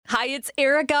Hi, it's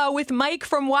Erica with Mike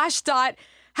from WSDOT.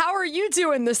 How are you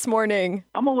doing this morning?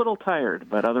 I'm a little tired,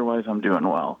 but otherwise I'm doing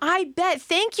well. I bet.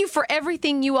 Thank you for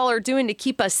everything you all are doing to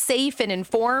keep us safe and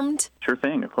informed. Sure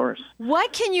thing, of course.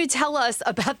 What can you tell us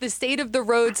about the state of the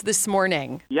roads this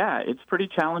morning? Yeah, it's pretty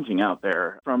challenging out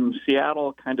there. From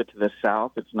Seattle kind of to the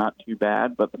south, it's not too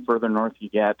bad, but the further north you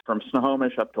get, from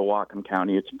Snohomish up to Whatcom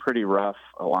County, it's pretty rough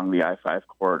along the I-5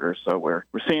 corridor. So we're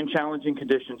seeing challenging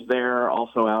conditions there.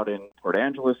 Also out in Port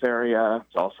Angeles area,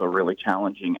 it's also really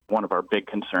challenging. One of our big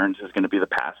concerns is going to be the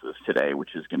passes today,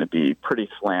 which is going to be pretty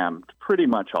slammed pretty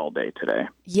much all day today.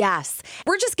 Yes.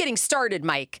 We're just getting started,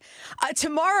 Mike.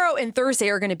 Tomorrow and Thursday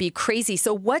are going to be crazy.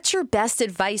 So what's your best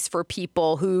advice for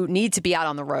people who need to be out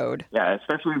on the road? Yeah,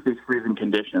 especially with these freezing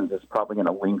conditions, it's probably going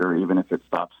to linger even if it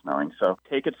stops snowing. So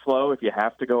take it slow if you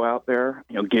have to go out there.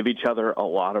 Give each other a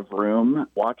lot of room.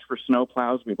 Watch for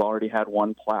snowplows. We've already had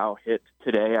one plow hit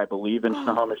today, I believe, in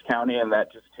Snohomish County, and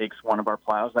that just takes one of our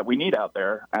plows that we need out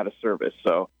there out of service.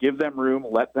 So give them room,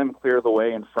 let them clear the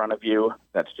way in front of you.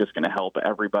 That's just going to help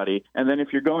everybody. And then if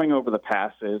you're going over the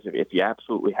passes, if you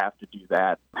absolutely have to do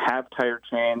that, have tire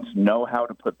chains, know how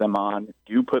to put them on,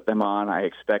 do put them on. I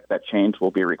expect that change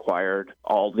will be required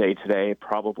all day today,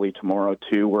 probably tomorrow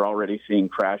too. We're already seeing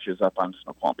crashes up on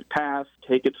Snoqualmie Pass.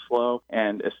 Take it slow,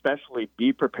 and especially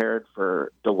be prepared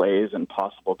for delays and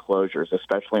possible closures,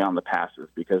 especially on the passes,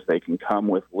 because they can come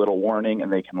with little warning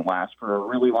and they can last for a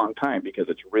really long time because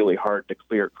it's really hard to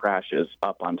clear crashes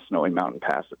up on snowy mountain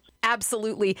passes.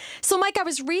 Absolutely. So, Mike, I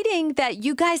was reading that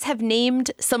you guys have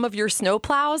named some of your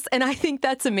snowplows, and I think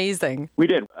that's amazing. We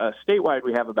did. Statewide,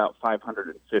 we have about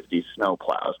 550 snow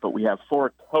plows, but we have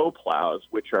 4 tow plows,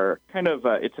 which are kind of,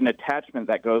 it's an attachment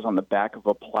that goes on the back of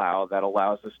a plow that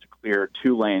allows us to clear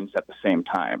 2 lanes at the same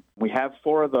time. We have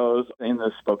 4 of those in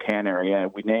the Spokane area.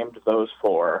 We named those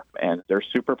 4, and they're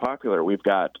super popular. We've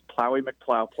got Plowy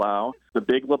McPlow, the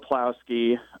Big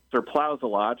Leplowski, Sir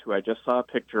Plows-a-Lot, who I just saw a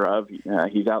picture of.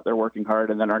 He's out there working hard.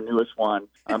 And then our newest one,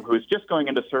 who is just going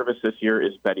into service this year,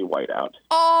 is Betty Whiteout.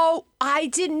 Oh, I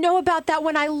didn't know about that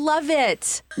one. I love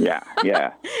it. Yeah.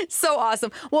 So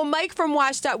awesome. Well, Mike from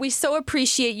WSDOT, we so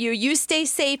appreciate you. You stay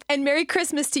safe, and Merry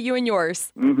Christmas to you and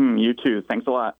yours. You too. Thanks a lot.